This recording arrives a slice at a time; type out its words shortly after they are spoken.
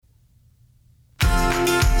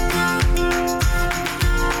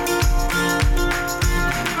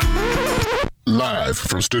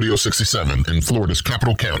from Studio 67 in Florida's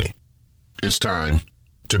Capital County. It's time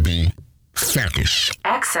to be FACish.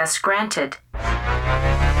 Access granted.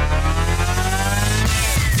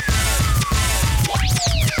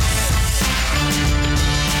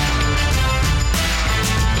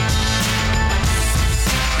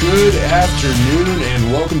 Good afternoon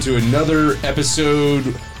and welcome to another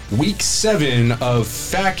episode, Week 7 of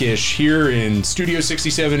FACish here in Studio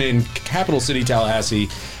 67 in Capital City, Tallahassee.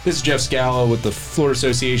 This is Jeff Scala with the Florida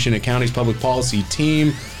Association of Counties Public Policy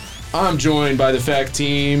team. I'm joined by the FAC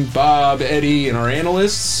team, Bob, Eddie, and our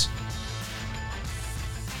analysts.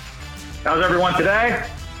 How's everyone today?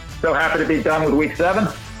 So happy to be done with Week 7.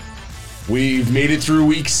 We've made it through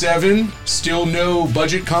Week 7. Still no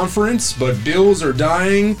budget conference, but bills are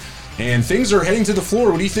dying and things are heading to the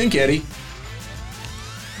floor. What do you think, Eddie?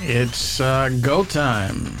 It's go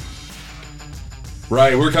time.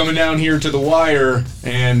 Right, we're coming down here to the wire,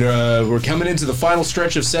 and we're coming into the final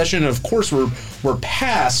stretch of session. Of course, we're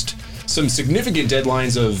past some significant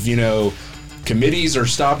deadlines of, committees are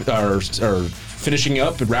finishing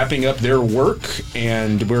up and wrapping up their work,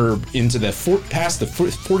 and we're into past the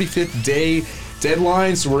 45th day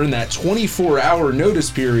deadline, so we're in that 24-hour notice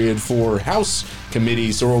period for House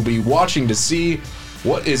committees, so we'll be watching to see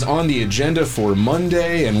what is on the agenda for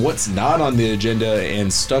Monday and what's not on the agenda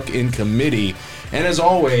and stuck in committee. And as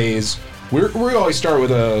always, we always start with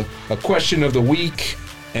a question of the week,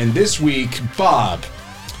 and this week, Bob,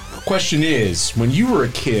 the question is, when you were a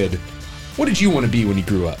kid, what did you want to be when you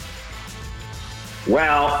grew up?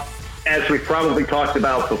 Well, as we probably talked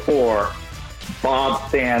about before, Bob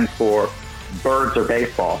stands for birds or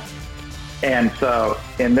baseball. And so,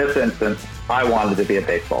 in this instance, I wanted to be a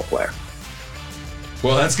baseball player.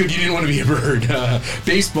 Well, that's good you didn't want to be a bird.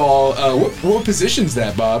 Baseball, what position's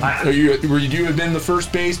that, Bob? Were you have been the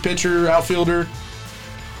first base, pitcher, outfielder?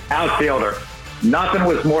 Outfielder. Nothing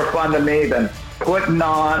was more fun to me than putting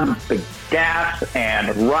on the gas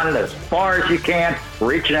and running as far as you can,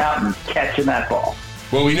 reaching out and catching that ball.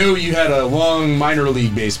 Well, we know you had a long minor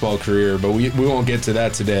league baseball career, but we won't get to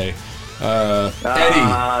that today.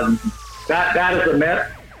 Eddie. That is a myth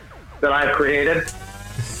that I've created.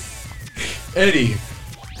 Eddie,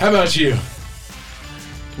 how about you?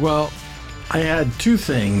 Well, I had two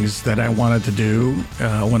things that I wanted to do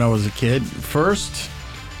when I was a kid. First,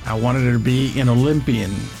 I wanted to be an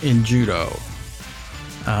Olympian in judo.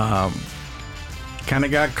 Kind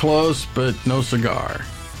of got close, but no cigar.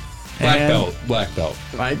 Black belt.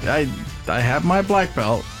 I have my black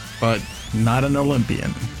belt, but not an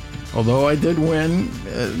Olympian. Although I did win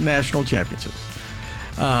national championships.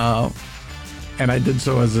 And I did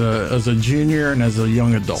so as a junior and as a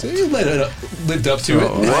young adult. So you lived up to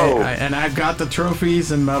it. And I've got the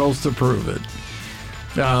trophies and medals to prove it.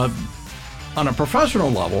 On a professional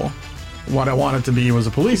level, what I wanted to be was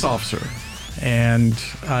a police officer. And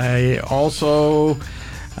I also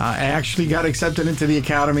I actually got accepted into the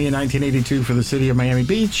academy in 1982 for the city of Miami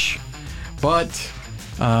Beach. But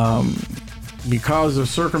because of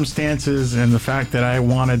circumstances and the fact that I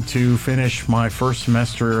wanted to finish my first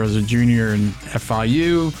semester as a junior in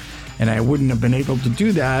FIU, and I wouldn't have been able to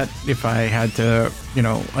do that if I had to, in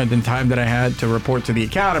the time that I had to report to the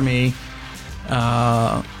academy,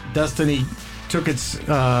 Destiny took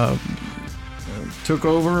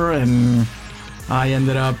over, and I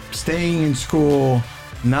ended up staying in school,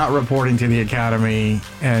 not reporting to the academy,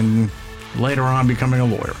 and later on becoming a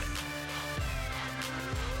lawyer.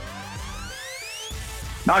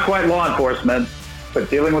 Not quite law enforcement,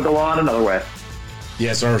 but dealing with the law in another way.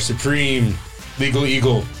 Yes, our supreme legal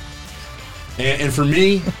eagle. And for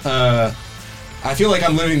me, I feel like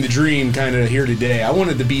I'm living the dream kind of here today. I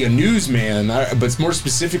wanted to be a newsman, but more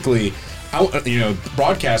specifically,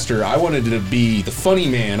 broadcaster. I wanted to be the funny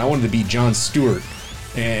man. I wanted to be Jon Stewart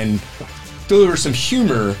and deliver some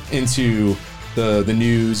humor into the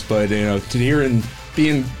news. But to hear and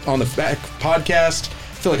being on the podcast,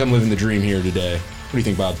 I feel like I'm living the dream here today. What do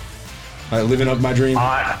you think, Bob? Living up my dream?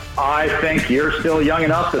 I think you're still young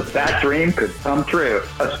enough that dream could come true,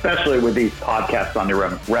 especially with these podcasts on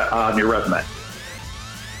your resume.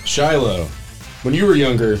 Shiloh, when you were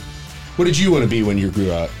younger, what did you want to be when you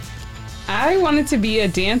grew up? I wanted to be a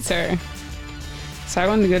dancer, so I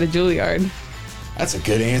wanted to go to Juilliard. That's a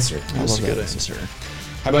good answer. That's a good answer.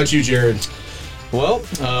 How about you, Jared? Well,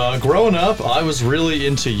 growing up, I was really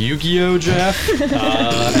into Yu-Gi-Oh, Jeff,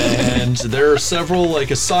 and there are several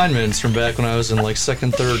assignments from back when I was in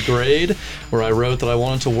 2nd, 3rd grade where I wrote that I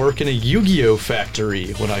wanted to work in a Yu-Gi-Oh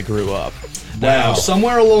factory when I grew up. Now,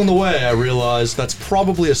 somewhere along the way, I realized that's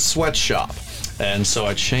probably a sweatshop. and so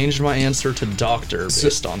I changed my answer to doctor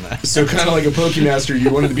based on that. So kind of like a Pokemaster, you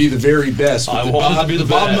wanted to be the very best. I wanted to be the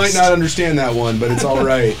Bob best. might not understand that one, but it's all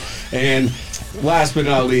right. And last but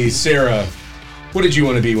not least, Sarah, what did you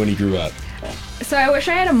want to be when you grew up? So I wish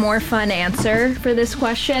I had a more fun answer for this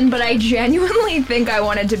question, but I genuinely think I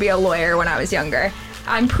wanted to be a lawyer when I was younger.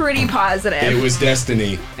 I'm pretty positive. It was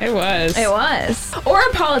destiny. It was. It was. Or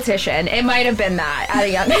a politician. It might have been that at a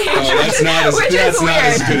young age. Oh, that's not as Which that's is not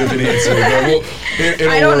weird. as good of an answer. But it'll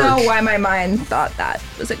I don't work. know why my mind thought that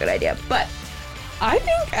was a good idea, but I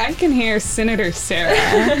think I can hear Senator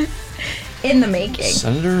Sarah. in the making.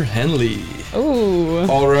 Senator Henley. Ooh.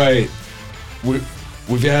 All right,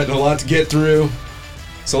 we've had a lot to get through,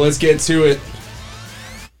 so let's get to it.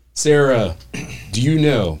 Sarah, do you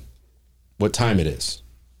know what time it is?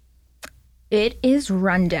 It is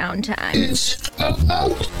rundown time. It's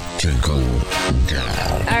about to go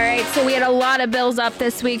down. All right, so we had a lot of bills up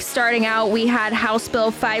this week. Starting out, we had House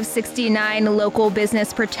Bill 569, Local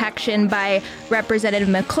Business Protection by Representative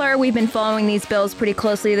McClure. We've been following these bills pretty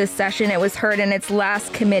closely this session. It was heard in its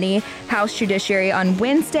last committee, House Judiciary, on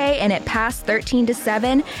Wednesday, and it passed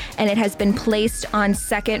 13-7, and it has been placed on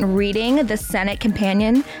second reading. The Senate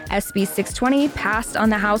companion, SB 620, passed on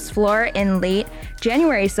the House floor in late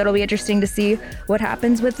January, so it'll be interesting to see what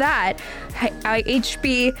happens with that.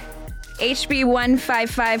 HB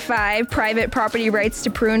 1555, private property rights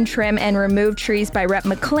to prune, trim, and remove trees by Rep.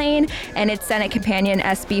 McLean, and its Senate companion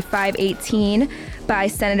SB 518 by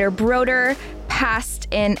Senator Broder, passed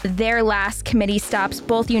in their last committee stops,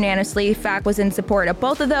 both unanimously. FAC was in support of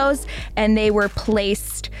both of those, and they were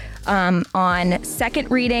placed on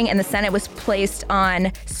second reading, and the Senate was placed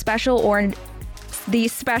on the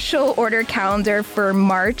special order calendar for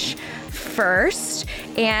March 1st,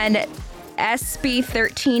 and SB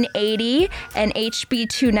 1380 and HB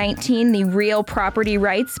 219, the Real Property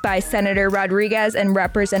Rights by Senator Rodriguez and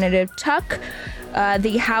Representative Tuck.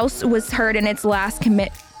 The House was heard in its last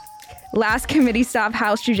committee stop,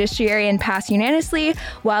 House Judiciary, and passed unanimously,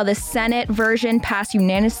 while the Senate version passed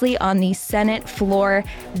unanimously on the Senate floor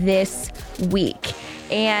this week.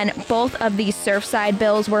 And both of these Surfside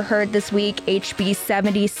bills were heard this week. HB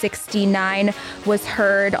 7069 was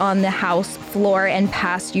heard on the House floor and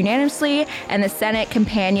passed unanimously, and the Senate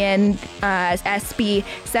companion SB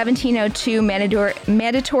 1702,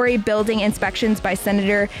 mandatory building inspections by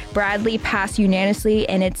Senator Bradley, passed unanimously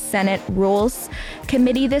in its Senate Rules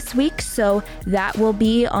Committee this week. So that will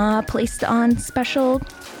be placed on special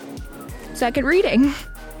second reading.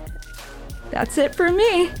 That's it for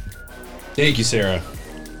me. Thank you, Sarah.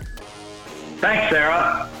 Thanks,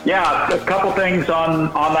 Sarah. Yeah, a couple things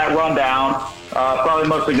on that rundown. Probably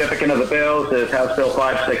most significant of the bills is House Bill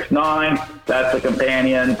 569. That's a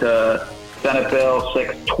companion to Senate Bill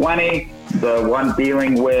 620, the one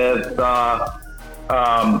dealing with the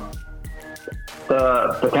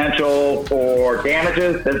potential for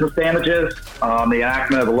damages, business damages, the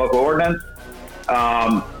enactment of the local ordinance.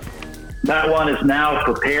 That one is now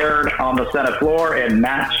prepared on the Senate floor and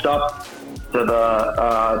matched up to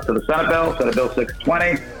the Senate Bill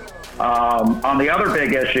 620. On the other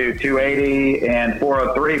big issue, 280 and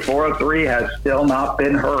 403, 403 has still not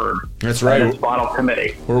been heard. That's right. In its final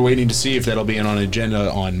committee. We're waiting to see if that'll be on an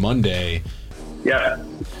agenda on Monday. Yes.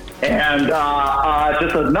 And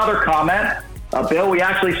just another comment, a bill we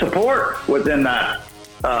actually support was in that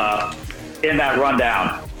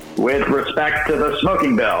rundown with respect to the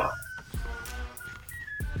smoking bill.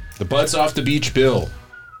 The Butts Off the Beach bill,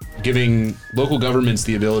 giving local governments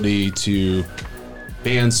the ability to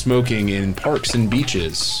ban smoking in parks and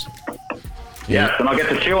beaches. Yes, and I'll get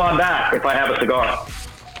to chew on that if I have a cigar.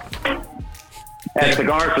 And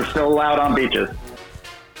cigars are still allowed on beaches.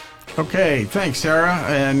 Okay, thanks, Sarah.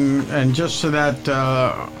 And just so that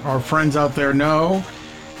our friends out there know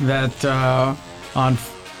that on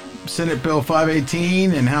Senate Bill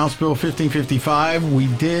 518 and House Bill 1555, we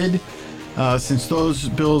did, since those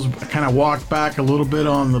bills kind of walked back a little bit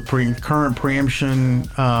on the current preemption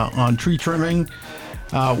on tree trimming,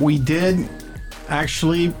 we did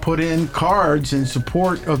actually put in cards in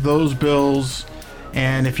support of those bills.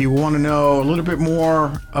 And if you want to know a little bit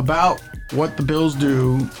more about what the bills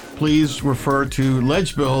do, please refer to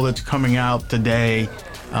Ledge Bill that's coming out today,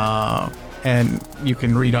 and you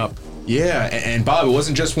can read up. Yeah, and Bob, it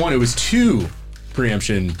wasn't just one, it was two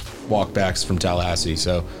preemption walkbacks from Tallahassee,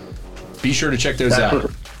 so be sure to check those out.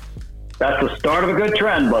 That's the start of a good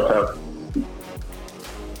trend, Butto.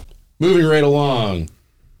 Moving right along,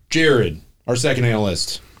 Jared, our second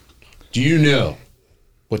analyst, do you know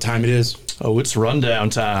what time it is? Oh, it's rundown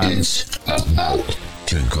time. It's about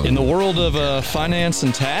In the world of finance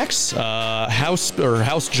and tax,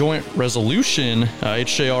 House Joint Resolution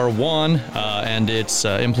HJR 1 and its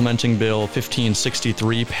implementing bill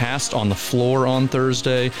 1563 passed on the floor on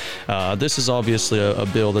Thursday. This is obviously a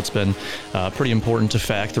bill that's been pretty important to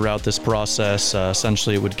FAC throughout this process.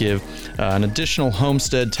 Essentially, it would give an additional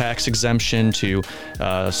homestead tax exemption to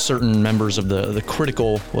certain members of the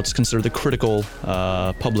critical, what's considered the critical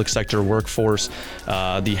public sector workforce.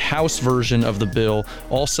 The House version of the bill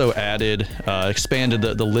also expanded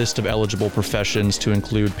the list of eligible professions to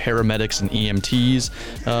include paramedics and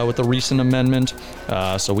EMTs with the recent amendment.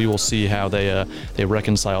 So we will see how they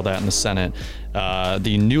reconcile that in the Senate.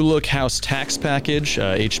 The New Look House tax package,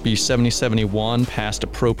 HB 7071, passed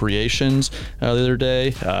appropriations the other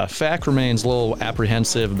day. FAC remains a little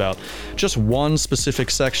apprehensive about just one specific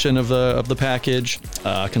section of the package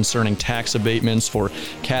concerning tax abatements for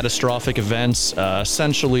catastrophic events.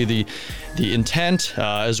 Essentially, the intent,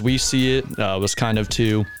 as we see it, was kind of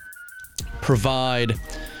to provide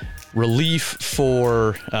relief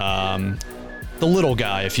for the little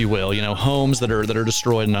guy, if you will, homes that are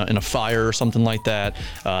destroyed in a fire or something like that.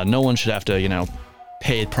 No one should have to,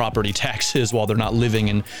 pay property taxes while they're not living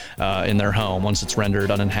in their home once it's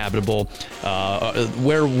rendered uninhabitable.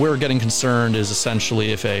 Where we're getting concerned is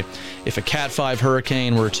essentially if a Cat 5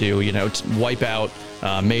 hurricane were to wipe out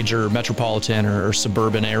major metropolitan or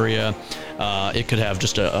suburban area, it could have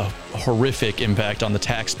just a horrific impact on the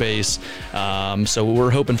tax base. So we're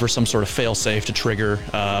hoping for some sort of fail-safe to trigger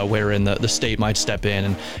wherein the state might step in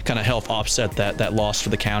and kind of help offset that loss for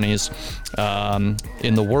the counties.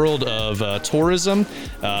 In the world of tourism,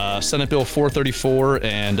 Senate Bill 434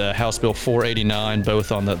 and House Bill 489,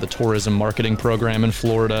 both on the tourism marketing program in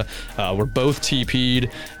Florida, were both TP'd,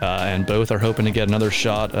 and both are hoping to get another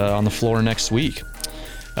shot on the floor next week.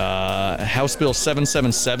 House Bill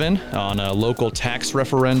 777 on local tax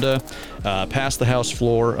referenda passed the House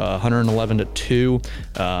floor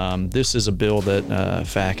 111-2. This is a bill that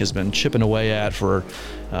FAC has been chipping away at for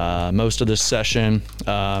most of this session.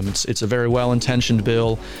 It's a very well-intentioned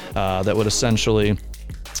bill that would essentially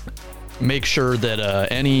make sure that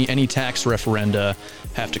any tax referenda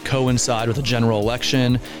have to coincide with a general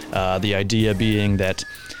election. The idea being that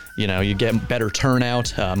you get better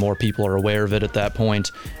turnout, more people are aware of it at that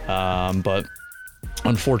point. But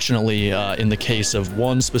unfortunately, in the case of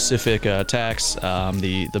one specific tax,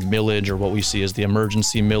 the millage, or what we see as the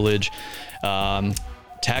emergency millage,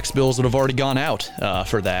 tax bills would have already gone out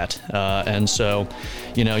for that. And so,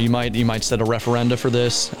 you might set a referenda for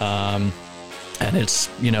this. And it's,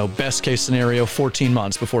 best case scenario, 14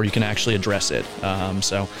 months before you can actually address it.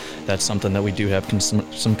 So that's something that we do have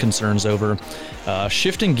some concerns over.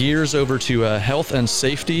 Shifting gears over to health and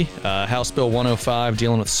safety, House Bill 105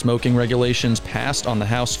 dealing with smoking regulations passed on the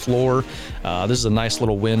House floor. This is a nice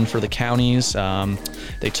little win for the counties.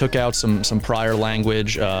 They took out some prior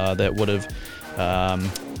language that would have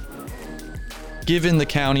given the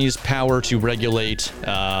counties power to regulate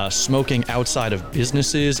smoking outside of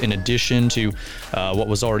businesses, in addition to what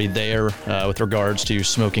was already there with regards to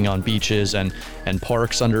smoking on beaches and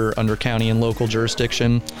parks under county and local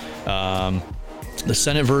jurisdiction. The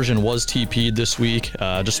Senate version was TP'd this week.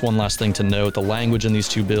 Just one last thing to note, the language in these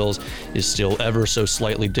two bills is still ever so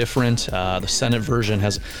slightly different. The Senate version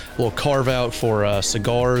has a little carve out for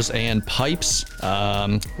cigars and pipes,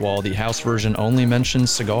 while the House version only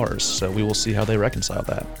mentions cigars. So we will see how they reconcile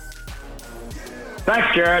that.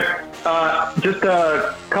 Thanks, Jared. Just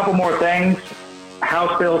a couple more things.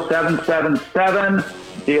 House Bill 777,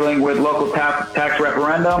 dealing with local tax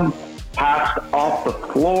referendum, passed off the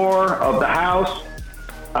floor of the House.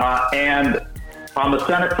 And on the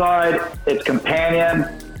Senate side, its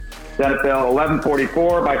companion, Senate Bill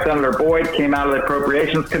 1144 by Senator Boyd, came out of the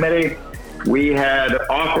Appropriations Committee. We had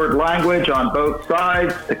awkward language on both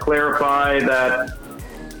sides to clarify that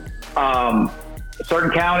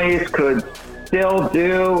certain counties could still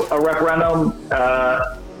do a referendum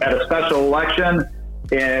at a special election.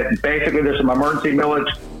 And basically, there's some emergency millage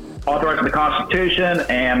authorized in the Constitution,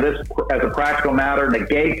 and this, as a practical matter,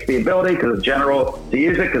 negates the ability to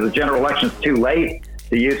use it because the general election is too late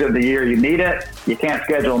to use it the year you need it. You can't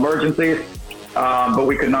schedule emergencies, but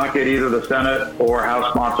we could not get either the Senate or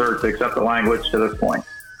House sponsor to accept the language to this point.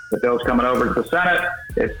 The bill's coming over to the Senate.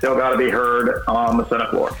 It's still got to be heard on the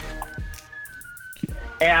Senate floor.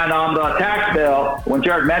 And on the tax bill, when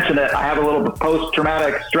Jared mentioned it, I have a little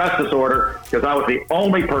post-traumatic stress disorder because I was the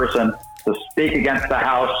only person to speak against the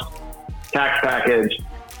House tax package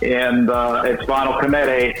in its final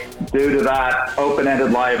committee due to that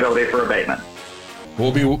open-ended liability for abatement.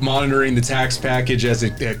 We'll be monitoring the tax package as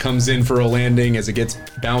it comes in for a landing, as it gets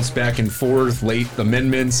bounced back and forth, late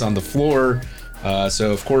amendments on the floor.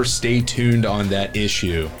 So, of course, stay tuned on that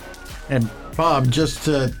issue. And Bob, just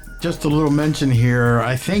a little mention here.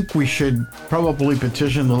 I think we should probably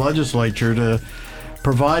petition the legislature to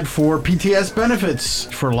provide for PTS benefits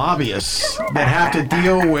for lobbyists that have to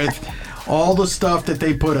deal with all the stuff that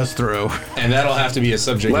they put us through. And that'll have to be a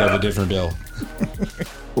subject of a different bill.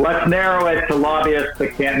 Let's narrow it to lobbyists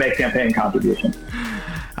that can't make campaign contributions.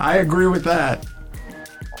 I agree with that.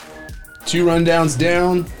 2 rundowns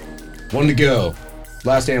down, 1 to go.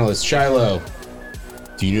 Last analyst, Shiloh.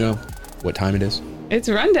 Do you know what time it is? It's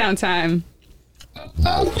rundown time.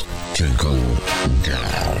 To go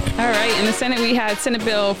down. All right, in the Senate, we had Senate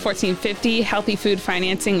Bill 1450, Healthy Food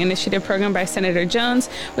Financing Initiative Program by Senator Jones,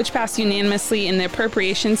 which passed unanimously in the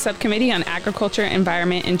Appropriations Subcommittee on Agriculture,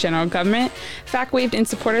 Environment, and General Government. FAC waved in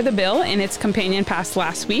support of the bill, and its companion passed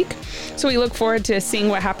last week. So we look forward to seeing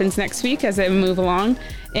what happens next week as they move along.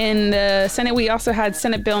 In the Senate, we also had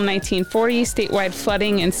Senate Bill 1940, Statewide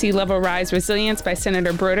Flooding and Sea Level Rise Resilience by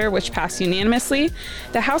Senator Broder, which passed unanimously.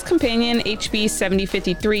 The House companion, HB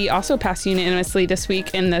 7053, also passed unanimously this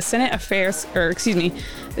week in the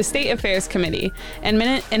the State Affairs Committee. And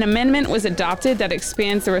an amendment was adopted that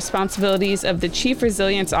expands the responsibilities of the Chief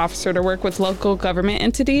Resilience Officer to work with local government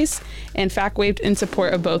entities, and FAC waved in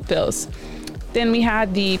support of both bills. Then we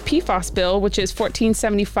had the PFAS bill, which is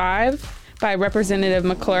 1475, by Representative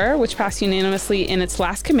McClure, which passed unanimously in its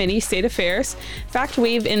last committee, State Affairs. FAC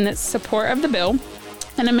waved in support of the bill.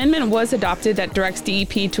 An amendment was adopted that directs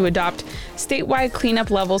DEP to adopt statewide cleanup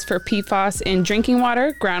levels for PFAS in drinking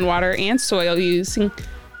water, groundwater, and soil using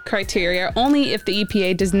criteria only if the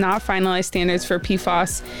EPA does not finalize standards for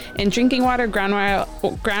PFAS in drinking water,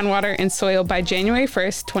 groundwater, and soil by January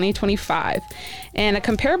 1st, 2025. And a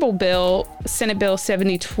comparable bill, Senate Bill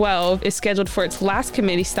 7012, is scheduled for its last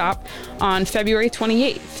committee stop on February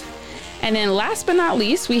 28th. And then last but not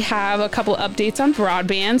least, we have a couple updates on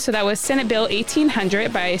broadband. So that was Senate Bill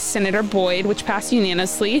 1800 by Senator Boyd, which passed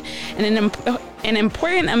unanimously. And an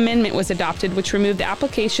important amendment was adopted, which removed the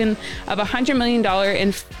application of $100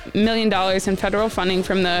 million in federal funding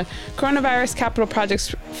from the Coronavirus Capital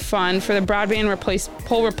Projects Fund for the Broadband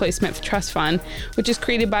Pole Replacement Trust Fund, which is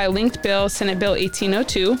created by a linked bill, Senate Bill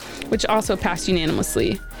 1802, which also passed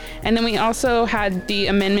unanimously. And then we also had the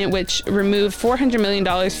amendment which removed $400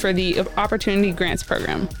 million for the Opportunity Grants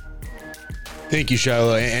Program. Thank you,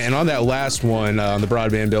 Shiloh. And on that last one, on the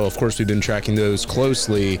broadband bill, of course, we've been tracking those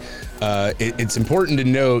closely. It's important to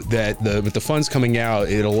note that with the funds coming out,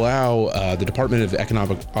 it'll allow the Department of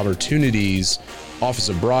Economic Opportunities Office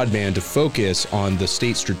of Broadband to focus on the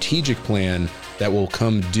state strategic plan that will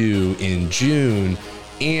come due in June,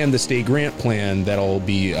 and the state grant plan that'll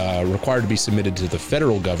be required to be submitted to the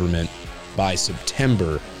federal government by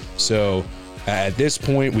September. So at this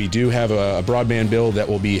point, we do have a broadband bill that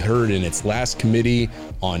will be heard in its last committee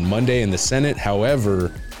on Monday in the Senate.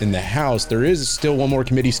 However, in the House, there is still one more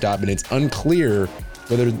committee stop, and it's unclear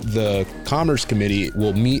whether the Commerce Committee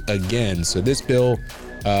will meet again. So this bill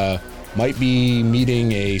might be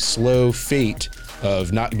meeting a slow fate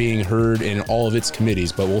of not being heard in all of its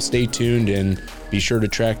committees, but we'll stay tuned and be sure to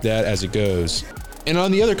track that as it goes. And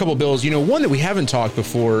on the other couple bills, one that we haven't talked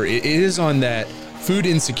before, it is on that food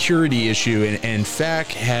insecurity issue, and FAC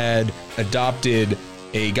had adopted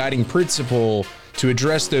a guiding principle to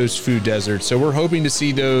address those food deserts. So we're hoping to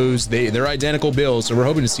see those, they're identical bills, so we're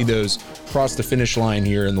hoping to see those cross the finish line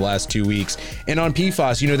here in the last 2 weeks. And on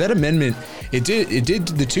PFAS, that amendment, it did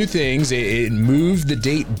the two things. It moved the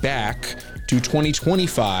date back to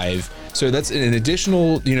 2025. So that's an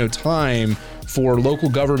additional, time for local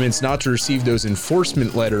governments not to receive those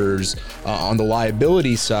enforcement letters on the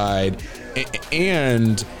liability side.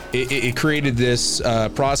 And it created this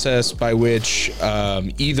process by which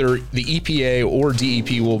either the EPA or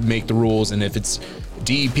DEP will make the rules. And if it's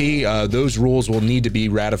DEP, those rules will need to be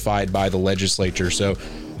ratified by the legislature. So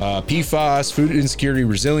PFAS, food insecurity,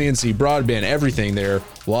 resiliency, broadband, everything there.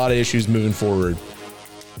 A lot of issues moving forward.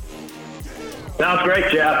 Sounds great,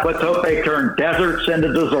 Jeff. Let's hope they turn deserts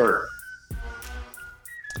into dessert.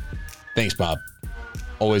 Thanks, Bob.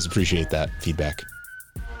 Always appreciate that feedback.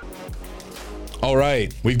 All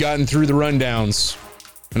right, we've gotten through the rundowns.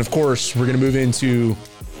 And of course, we're going to move into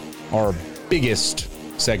our biggest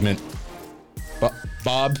segment.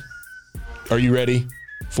 Bob, are you ready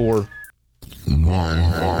for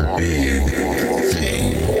One big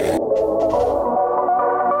thing?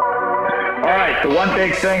 All right, the one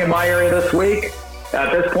big thing in my area this week,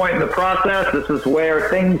 at this point in the process, this is where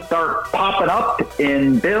things start popping up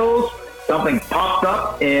in bills. Something popped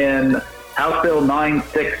up in House Bill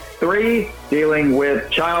 963, dealing with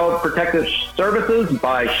child protective services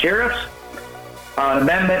by sheriffs. An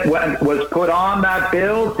amendment was put on that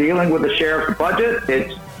bill dealing with the sheriff's budget.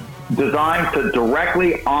 It's designed to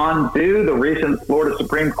directly undo the recent Florida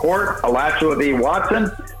Supreme Court, Alachua v.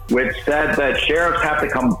 Watson, which said that sheriffs have to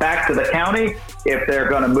come back to the county if they're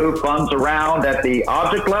going to move funds around at the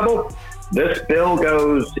object level. This bill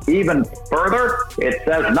goes even further. It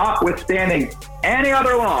says, notwithstanding any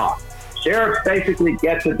other law, sheriffs basically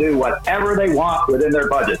get to do whatever they want within their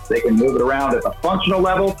budgets. They can move it around at the functional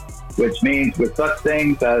level, which means with such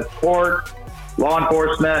things as court, law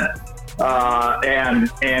enforcement,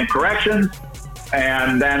 and corrections.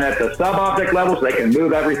 And then at the sub-object levels, they can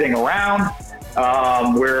move everything around.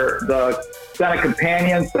 Where the Senate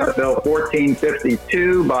companion, Senate Bill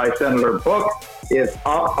 1452 by Senator Book, is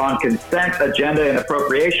up on consent agenda and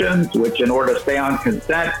appropriations, which in order to stay on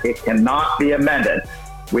consent, it cannot be amended.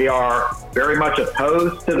 We are very much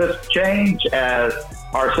opposed to this change, as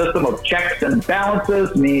our system of checks and balances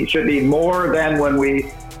should be more than when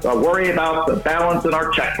we worry about the balance in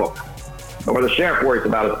our checkbook, or the sheriff worries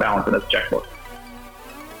about his balance in his checkbook.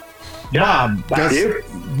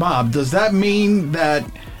 Bob, does that mean that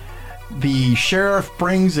the sheriff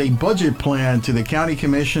brings a budget plan to the county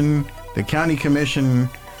commission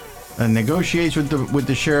negotiates with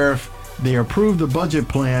the sheriff, they approve the budget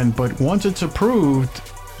plan, but once it's approved,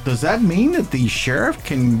 does that mean that the sheriff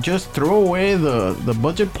can just throw away the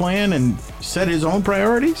budget plan and set his own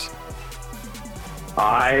priorities?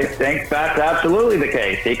 I think that's absolutely the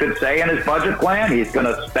case. He could say in his budget plan he's going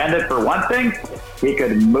to spend it for one thing. He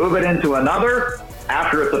could move it into another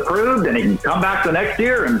after it's approved, and he can come back the next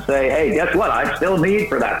year and say, hey, guess what? I still need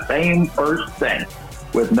for that same first thing,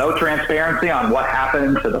 with no transparency on what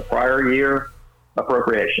happened to the prior year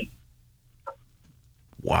appropriation.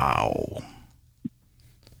 Wow.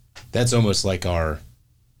 That's almost like our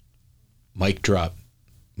mic drop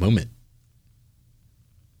moment.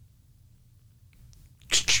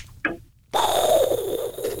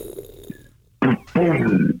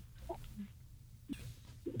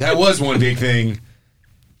 That was one big thing.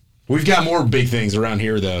 We've got more big things around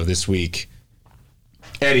here, though, this week.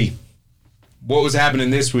 Eddie, what was happening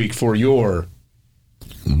this week for your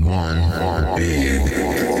one big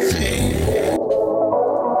thing?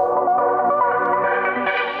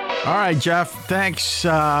 All right, Jeff, thanks.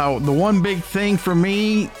 The one big thing for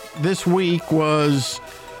me this week was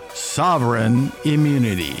sovereign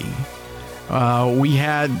immunity. We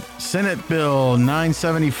had Senate Bill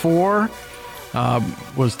 974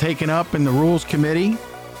 was taken up in the Rules Committee,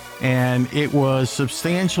 and it was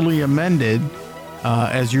substantially amended.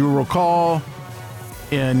 As you recall,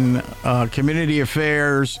 in Community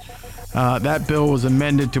Affairs, that bill was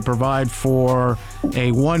amended to provide for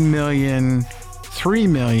a $1 million, $3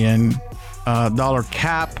 million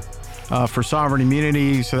cap for sovereign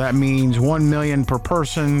immunity. So that means $1 million per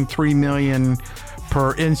person, $3 million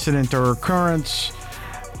per incident or occurrence.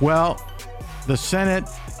 Well, the Senate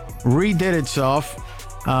redid itself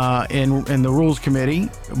in the Rules Committee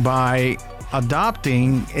by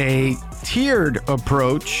adopting a tiered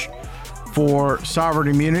approach for sovereign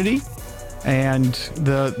immunity. And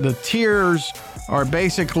the tiers are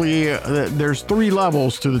basically, there's three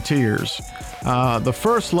levels to the tiers. The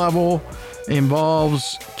first level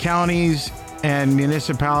involves counties and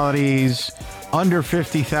municipalities under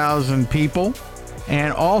 50,000 people.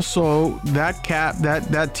 And also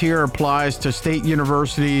that tier applies to state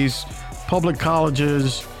universities, public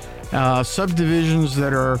colleges, subdivisions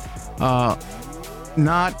that are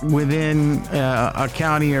not within a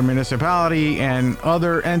county or municipality, and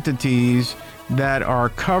other entities that are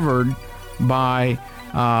covered by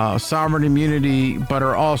sovereign immunity but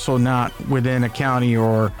are also not within a county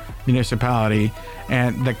or municipality.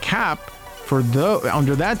 And the cap for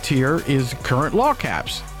under that tier is current law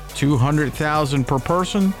caps. $200,000 per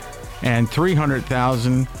person and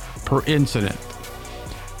 $300,000 per incident.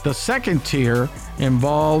 The second tier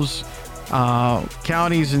involves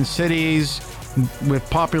counties and cities with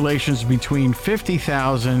populations between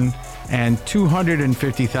 50,000 and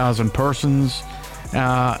 250,000 persons,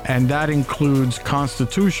 and that includes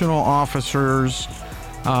constitutional officers,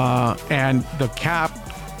 and the cap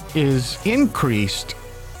is increased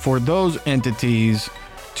for those entities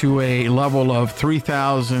to a level of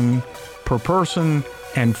 3,000 per person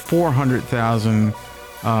and 400,000, or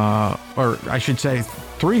I should say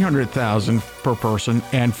 300,000 per person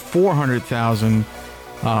and 400,000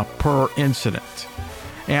 per incident.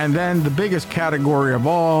 And then the biggest category of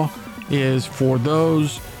all is for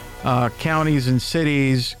those counties and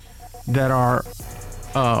cities that are,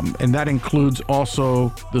 and that includes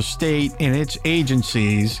also the state and its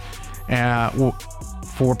agencies,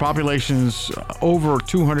 For populations over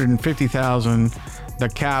 250,000, the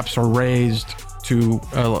caps are raised to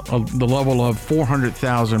the level of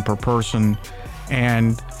 400,000 per person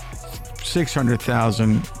and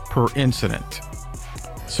 600,000 per incident.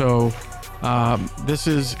 So this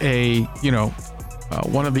is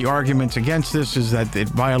one of the arguments against this is that it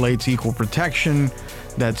violates equal protection,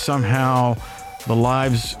 that somehow the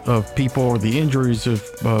lives of people or the injuries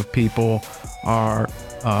of people are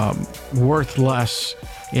worth less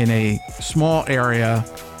in a small area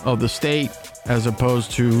of the state as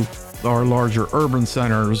opposed to our larger urban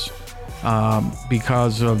centers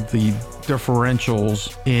because of the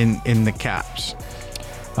differentials in the caps.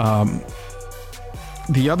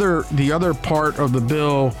 The other part of the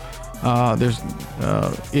bill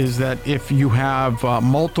is that if you have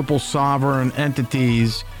multiple sovereign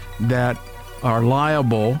entities that are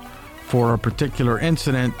liable for a particular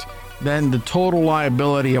incident, then the total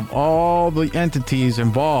liability of all the entities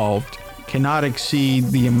involved cannot exceed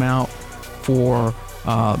the amount for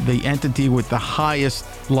the entity with the highest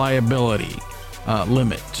liability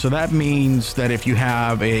limit. So that means that if you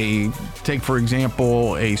have take for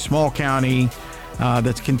example, a small county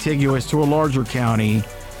that's contiguous to a larger county,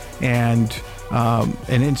 and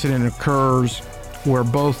an incident occurs where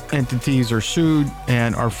both entities are sued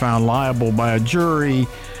and are found liable by a jury,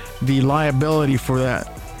 the liability for that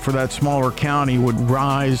smaller county would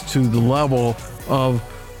rise to the level of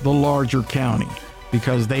the larger county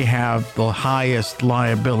because they have the highest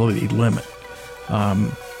liability limit.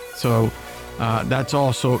 So that's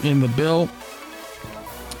also in the bill.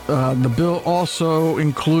 The bill also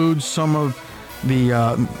includes some of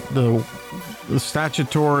the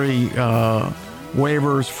statutory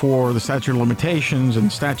waivers for the statute of limitations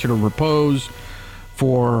and statute of repose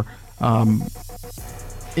for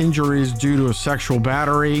injuries due to a sexual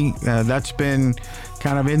battery. That's been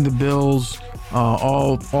kind of in the bills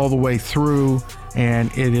all the way through, and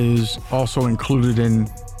it is also included in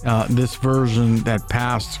this version that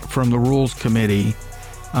passed from the Rules Committee.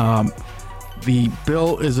 The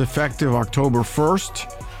bill is effective October 1st,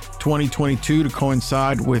 2022, to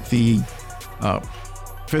coincide with the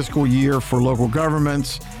fiscal year for local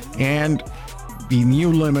governments, and the new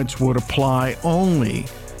limits would apply only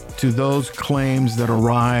to those claims that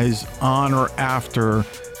arise on or after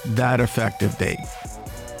that effective date.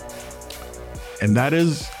 And that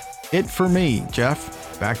is it for me.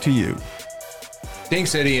 Jeff, back to you.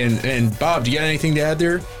 Thanks, Eddie. And Bob, do you got anything to add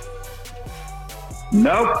there?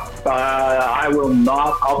 Nope. I will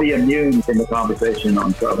not. I'll be immune from the conversation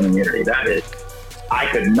on sovereign immunity. That is, I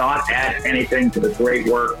could not add anything to the great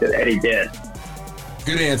work that Eddie did.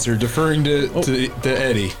 Good answer. Deferring to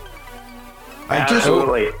Eddie.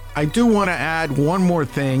 Absolutely. I do want to add one more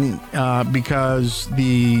thing because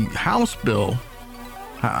the House Bill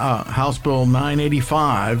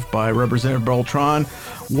 985 by Representative Beltran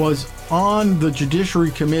was on the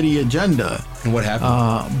Judiciary Committee agenda. And what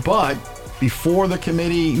happened? But before the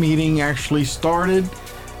committee meeting actually started,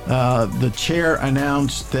 the chair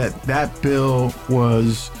announced that bill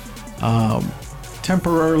was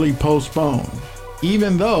temporarily postponed,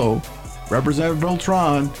 even though Representative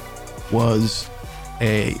Beltran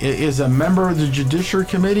is a member of the Judiciary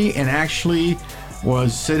Committee and actually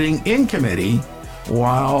was sitting in committee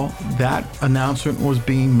while that announcement was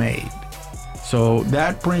being made. So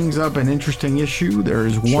that brings up an interesting issue. There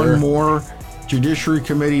is one more Judiciary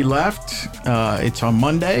Committee left. It's on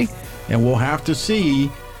Monday, and we'll have to see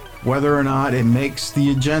whether or not it makes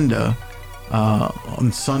the agenda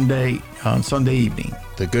on Sunday evening.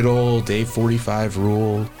 The good old day 45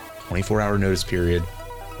 rule, 24-hour notice period.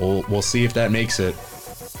 We'll see if that makes it.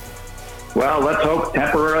 Well, let's hope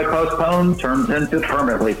temporarily postponed turns into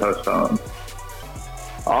permanently postponed.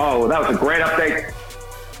 Oh, that was a great update.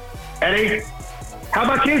 Eddie, how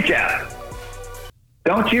about you, Jeff?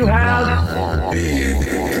 Don't you have...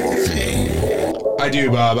 I do,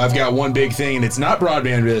 Bob. I've got one big thing, and it's not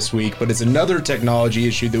broadband this week, but it's another technology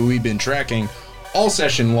issue that we've been tracking all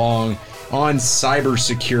session long on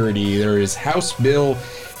cybersecurity. There is House Bill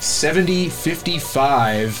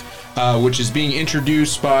 7055, which is being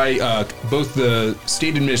introduced by both the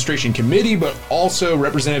State Administration Committee, but also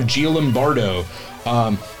Representative Gio Lombardo.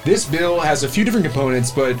 This bill has a few different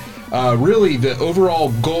components, but really the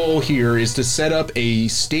overall goal here is to set up a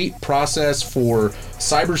state process for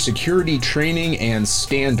cybersecurity training and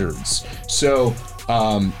standards. So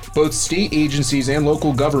both state agencies and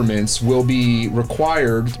local governments will be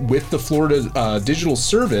required, with the Florida Digital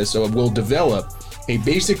Service, will develop a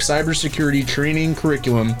basic cybersecurity training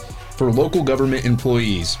curriculum for local government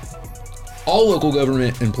employees. All local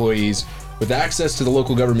government employees with access to the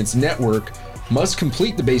local government's network must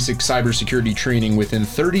complete the basic cybersecurity training within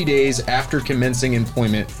 30 days after commencing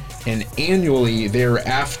employment and annually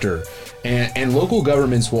thereafter. And local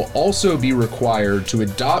governments will also be required to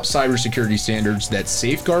adopt cybersecurity standards that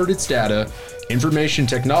safeguard its data, information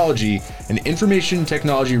technology, and information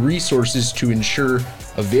technology resources to ensure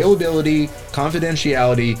availability,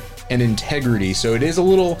 confidentiality, and integrity. So it is a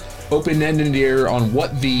little open-ended here on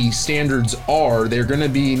what the standards are. They're going to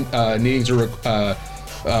be needing to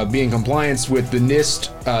be in compliance with the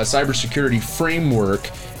NIST cybersecurity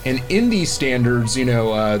framework. And in these standards,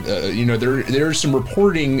 there's some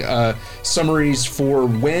reporting summaries for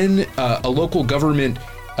when a local government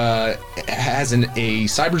has a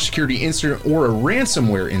cybersecurity incident or a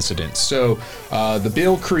ransomware incident. So the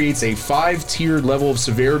bill creates a 5-tiered level of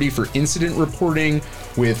severity for incident reporting,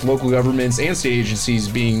 with local governments and state agencies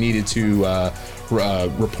being needed to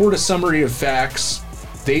report a summary of facts,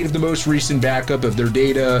 date of the most recent backup of their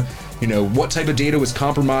data, what type of data was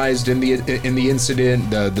compromised in the incident,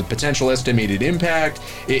 the potential estimated impact,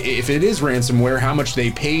 if it is ransomware, how much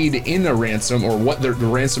they paid in a ransom, or what the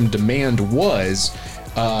ransom demand was,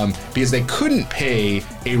 because they couldn't pay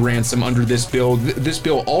a ransom under this bill. This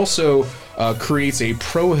bill also creates a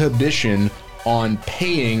prohibition on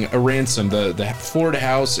paying a ransom. The Florida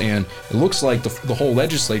House, and it looks like the whole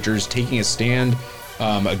legislature is taking a stand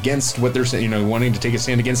against what they're saying, wanting to take a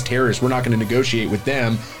stand against terrorists. We're not going to negotiate with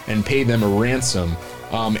them and pay them a ransom.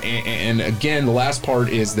 And again, the last part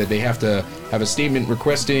is that they have to have a statement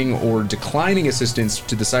requesting or declining assistance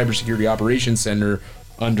to the Cybersecurity Operations Center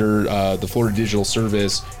under the Florida Digital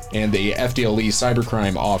Service and the FDLE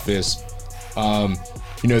Cybercrime Office.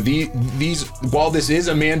 These while this is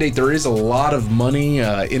a mandate, there is a lot of money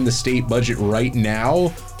in the state budget right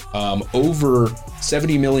now. Over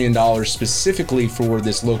 $70 million specifically for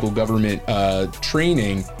this local government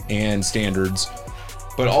training and standards,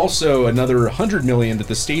 but also another $100 million that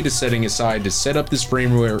the state is setting aside to set up this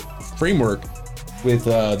framework with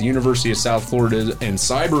the University of South Florida and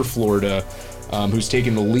Cyber Florida, who's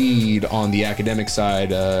taking the lead on the academic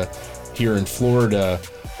side here in Florida.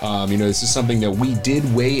 This is something that we did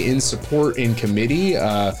weigh in support in committee.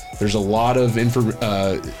 There's a lot of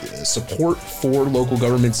support for local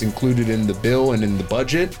governments included in the bill and in the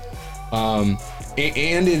budget. And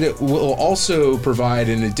it will also provide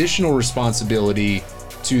an additional responsibility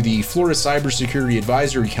to the Florida Cybersecurity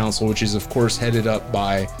Advisory Council, which is, of course, headed up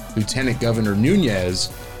by Lieutenant Governor Nunez,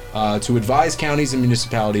 to advise counties and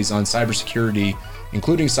municipalities on cybersecurity,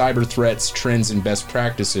 including cyber threats, trends, and best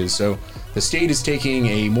practices. So the state is taking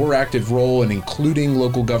a more active role in including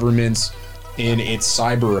local governments in its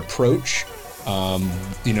cyber approach.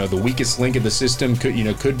 The weakest link of the system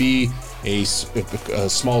could be a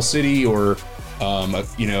small city or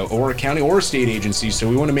a county or a state agency. So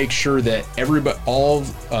we want to make sure that all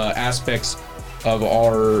aspects of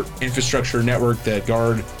our infrastructure network that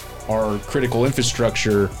guard our critical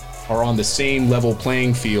infrastructure are on the same level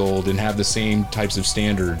playing field and have the same types of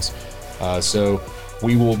standards. So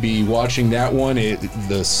we will be watching that one.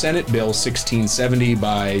 The Senate Bill 1670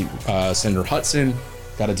 by Senator Hudson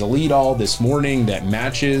got a delete all this morning that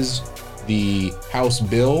matches the House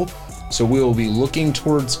bill. So we will be looking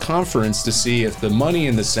towards conference to see if the money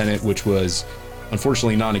in the Senate, which was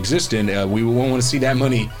unfortunately non-existent, we won't want to see that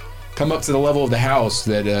money come up to the level of the House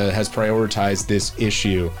that has prioritized this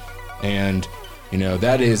issue. And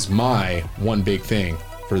that is my one big thing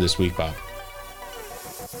for this week, Bob.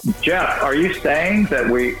 Jeff, are you saying that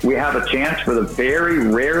we have a chance for the very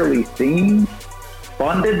rarely seen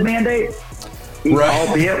funded mandate, right,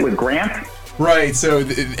 albeit with grants? Right. So,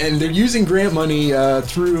 and they're using grant money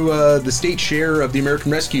through the state share of the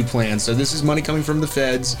American Rescue Plan. So this is money coming from the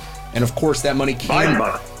feds, and of course that money can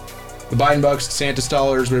the Biden bucks, Santa's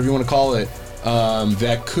dollars, whatever you want to call it,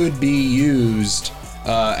 that could be used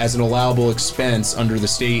as an allowable expense under the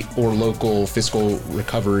state or local fiscal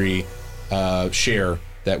recovery share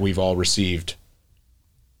that we've all received.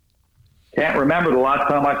 Can't remember the last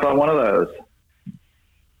time I saw one of those.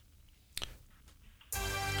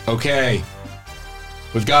 Okay.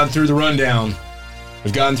 We've gotten through the rundown.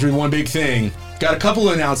 We've gotten through one big thing. Got a couple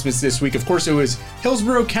of announcements this week. Of course, it was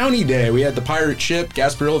Hillsborough County Day. We had the pirate ship,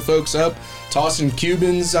 Gasparilla folks up, tossing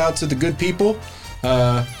Cubans out to the good people.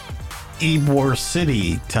 Ybor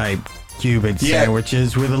City type Cuban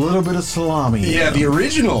sandwiches with a little bit of salami. Yeah, the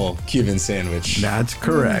original Cuban sandwich. That's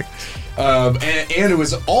correct. And it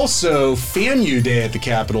was also FAMU Day at the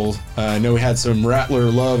Capitol. I know we had some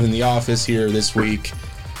Rattler love in the office here this week.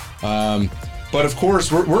 But of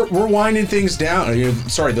course, we're winding things down.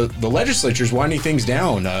 The legislature's winding things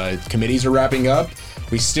down. Committees are wrapping up.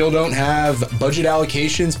 We still don't have budget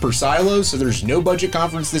allocations per silo, so there's no budget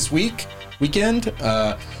conference this weekend.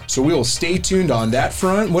 So we will stay tuned on that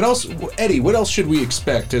front. What else, Eddie? What else should we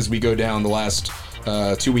expect as we go down the last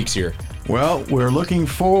 2 weeks here? Well, we're looking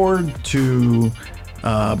forward to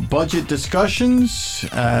budget discussions,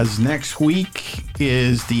 as next week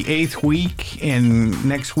is the 8th week, and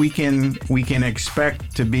next weekend we can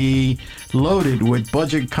expect to be loaded with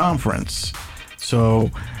budget conference.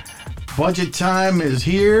 So budget time is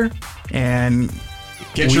here, and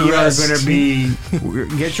Get your rest. Are going to be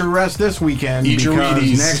get your rest this weekend. Eat your because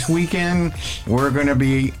Wheaties. next weekend we're going to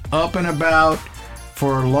be up and about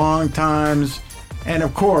for long times. And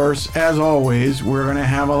of course, as always, we're going to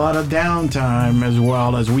have a lot of downtime as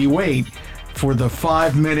well as we wait for the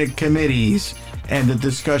 5-minute committees and the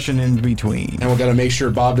discussion in between. And we've got to make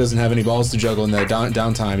sure Bob doesn't have any balls to juggle in that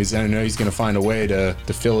downtime. I know he's going to find a way to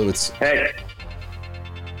fill it with. Hey,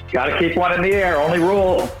 got to keep one in the air. Only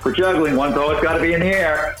rule for juggling, one's always got to be in the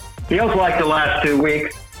air. Feels like the last 2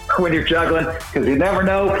 weeks when you're juggling, because you never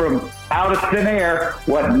know from out of thin air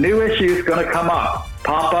what new issue is going to come up.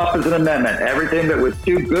 Pop up as an amendment. Everything that was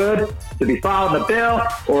too good to be filed in the bill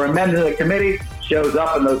or amended in the committee shows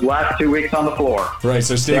up in those last 2 weeks on the floor. Right,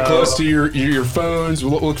 so stay close to your phones.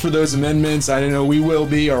 Look for those amendments. I know we will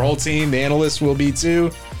be. Our whole team, the analysts will be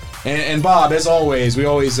too. And Bob, as always, we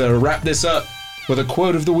always wrap this up with a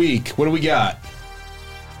quote of the week. What do we got?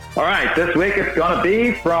 All right, this week it's going to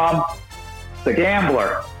be from the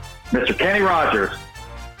gambler, Mr. Kenny Rogers.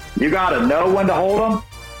 You got to know when to hold them,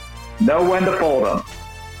 know when to fold them,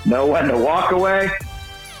 know when to walk away,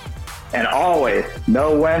 and always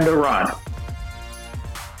know when to run.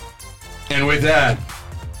 And with that,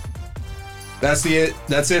 that's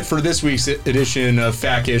it for this week's edition of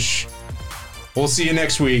FACish. We'll see you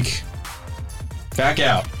next week. Fac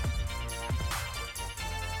out.